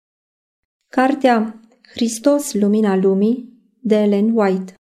Cartea Hristos, lumina lumii, de Ellen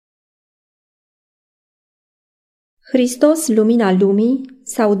White. Hristos, lumina lumii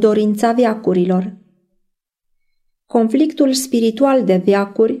sau dorința veacurilor. Conflictul spiritual de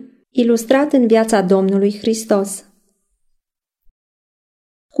veacuri, ilustrat în viața Domnului Hristos.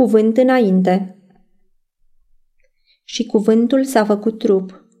 Cuvânt înainte. Și cuvântul s-a făcut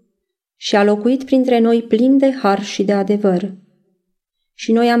trup și a locuit printre noi plin de har și de adevăr.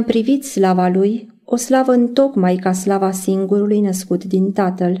 Și noi am privit slava lui, o slavă întocmai ca slava singurului născut din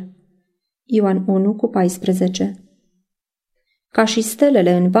Tatăl. Ioan 1:14. Ca și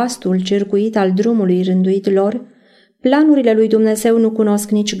stelele în vastul circuit al drumului rânduit lor, planurile lui Dumnezeu nu cunosc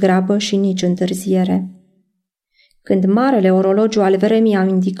nici grabă și nici întârziere. Când marele orologiu al vremii a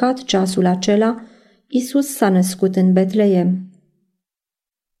indicat ceasul acela, Iisus s-a născut în Betleem.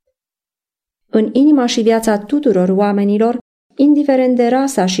 În inima și viața tuturor oamenilor, indiferent de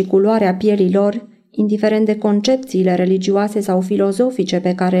rasa și culoarea pielii lor, indiferent de concepțiile religioase sau filozofice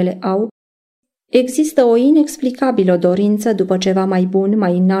pe care le au, există o inexplicabilă dorință după ceva mai bun,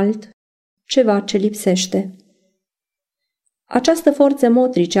 mai înalt, ceva ce lipsește. Această forță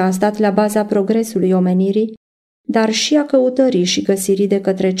motrice a stat la baza progresului omenirii, dar și a căutării și găsirii de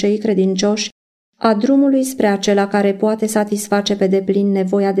către cei credincioși a drumului spre acela care poate satisface pe deplin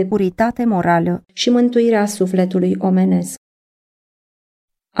nevoia de puritate morală și mântuirea sufletului omenesc.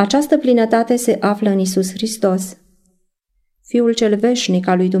 Această plinătate se află în Iisus Hristos, Fiul cel veșnic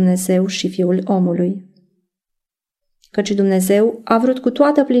al lui Dumnezeu și Fiul omului. Căci Dumnezeu a vrut cu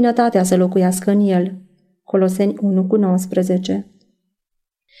toată plinătatea să locuiască în el. Coloseni 1:19.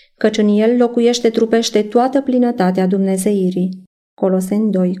 Căci în el locuiește trupește toată plinătatea dumnezeirii.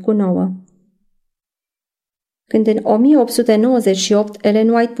 Coloseni 2:9. Când în 1898 Ellen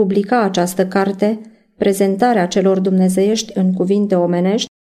White publica această carte, Prezentarea celor dumnezeiești în cuvinte omenești,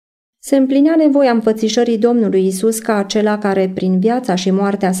 se împlinea nevoia înfățișării Domnului Iisus ca acela care, prin viața și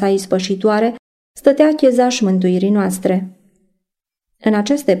moartea sa ispășitoare, stătea chezaș mântuirii noastre. În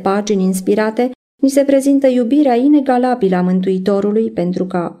aceste pagini inspirate, ni se prezintă iubirea inegalabilă a Mântuitorului pentru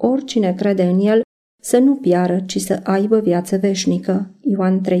ca oricine crede în el să nu piară, ci să aibă viață veșnică.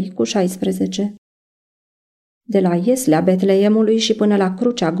 Ioan 3:16. De la ieslea Betleemului și până la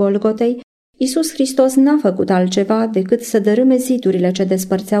crucea Golgotei, Iisus Hristos n-a făcut altceva decât să dărâme zidurile ce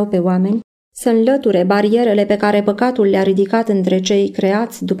despărțeau pe oameni, să înlăture barierele pe care păcatul le-a ridicat între cei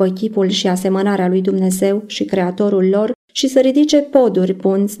creați după chipul și asemănarea lui Dumnezeu și Creatorul lor și să ridice poduri,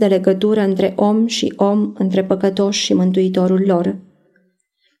 punți de legătură între om și om, între păcătoși și Mântuitorul lor.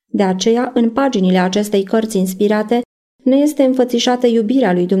 De aceea, în paginile acestei cărți inspirate, ne este înfățișată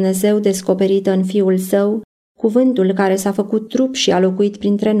iubirea lui Dumnezeu descoperită în Fiul Său, cuvântul care s-a făcut trup și a locuit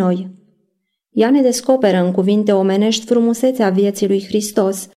printre noi. Ea ne descoperă în cuvinte omenești frumusețea vieții lui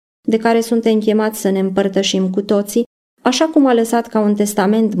Hristos, de care suntem chemați să ne împărtășim cu toții, așa cum a lăsat ca un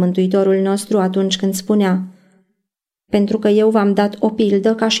testament Mântuitorul nostru atunci când spunea: pentru că eu v-am dat o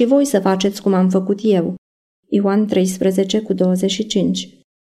pildă ca și voi să faceți cum am făcut eu. Ioan 13:25.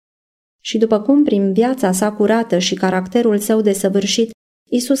 Și după cum prin viața sa curată și caracterul său desăvârșit,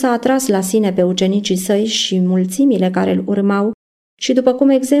 Iisus a atras la sine pe ucenicii săi și mulțimile care îl urmau, și după cum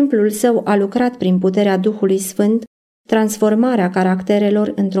exemplul său a lucrat prin puterea Duhului Sfânt, transformarea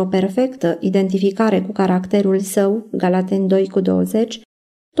caracterelor într-o perfectă identificare cu caracterul său, Galateni 2:20,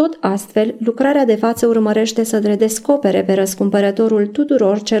 tot astfel, lucrarea de față urmărește să redescopere pe răscumpărătorul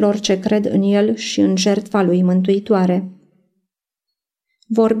tuturor celor ce cred în el și în jertfa lui mântuitoare.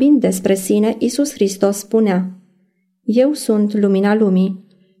 Vorbind despre sine, Iisus Hristos spunea: eu sunt lumina lumii.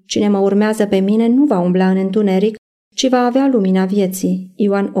 Cine mă urmează pe mine nu va umbla în întuneric, ci va avea lumina vieții.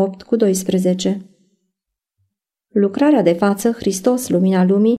 Ioan 8:12. Lucrarea de față, Hristos, lumina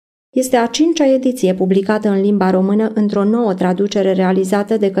lumii, este a 5-a ediție publicată în limba română într-o nouă traducere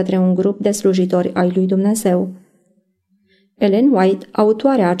realizată de către un grup de slujitori ai lui Dumnezeu. Ellen White,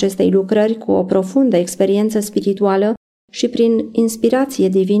 autoarea acestei lucrări cu o profundă experiență spirituală și prin inspirație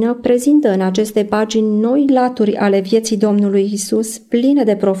divină, prezintă în aceste pagini noi laturi ale vieții Domnului Isus, pline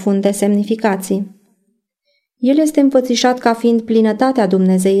de profunde semnificații. El este înfățișat ca fiind plinătatea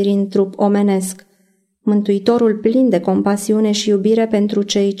Dumnezeirii în trup omenesc, Mântuitorul plin de compasiune și iubire pentru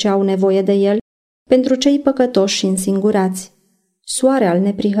cei ce au nevoie de el, pentru cei păcătoși și însingurați, soare al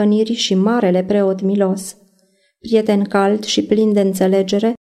neprihănirii și marele preot milos, prieten cald și plin de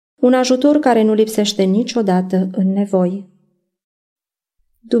înțelegere, un ajutor care nu lipsește niciodată în nevoi.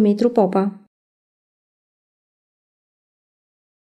 Dumitru Popa.